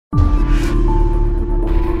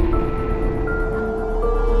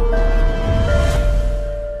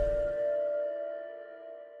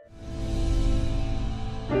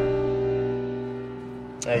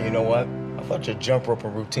thought your jump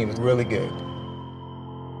roping routine was really good.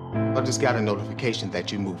 I just got a notification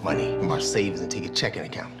that you moved money from our savings into your checking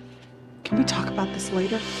account. Can we talk about this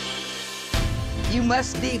later? You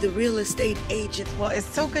must be the real estate agent. Well, it's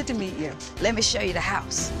so good to meet you. Let me show you the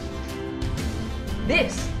house.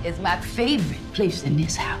 This is my favorite place in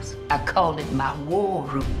this house. I call it my war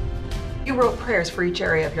room. You wrote prayers for each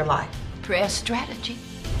area of your life. Prayer strategy.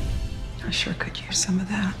 I sure could use some of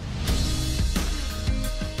that.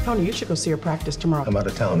 Tony, you should go see her practice tomorrow. I'm out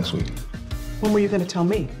of town this week. When were you going to tell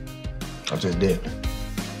me? I just did.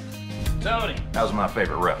 Tony, that was my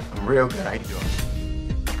favorite rep. I'm real good. How you doing?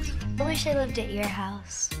 I wish I lived at your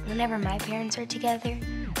house. Whenever my parents are together,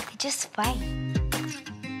 they just fight.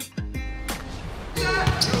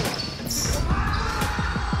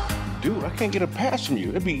 Dude, I can't get a pass from you.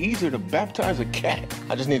 It'd be easier to baptize a cat.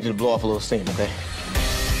 I just need you to blow off a little steam, okay?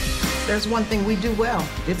 There's one thing we do well.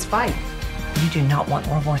 It's fight. You do not want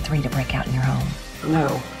World War III to break out in your home.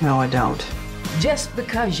 No, I don't. Just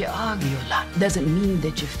because you argue a lot doesn't mean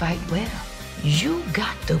that you fight well. You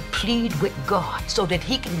got to plead with God so that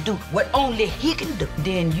he can do what only he can do.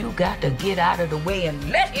 Then you got to get out of the way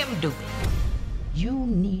and let him do it. You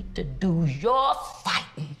need to do your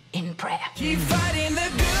fighting in prayer. Keep fighting the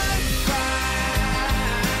good fight.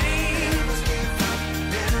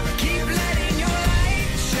 Keep letting your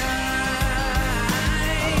light shine.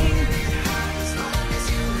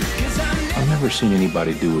 'Cause I've never seen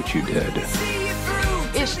anybody do what you did.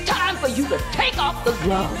 It's time for you to take off the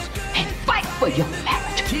gloves and fight for your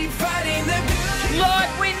marriage. Keep fighting the good. Lord,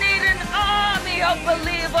 we need an army of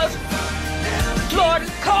believers. Lord,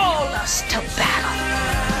 call us to battle.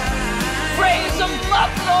 Raise them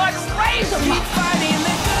up, Lord.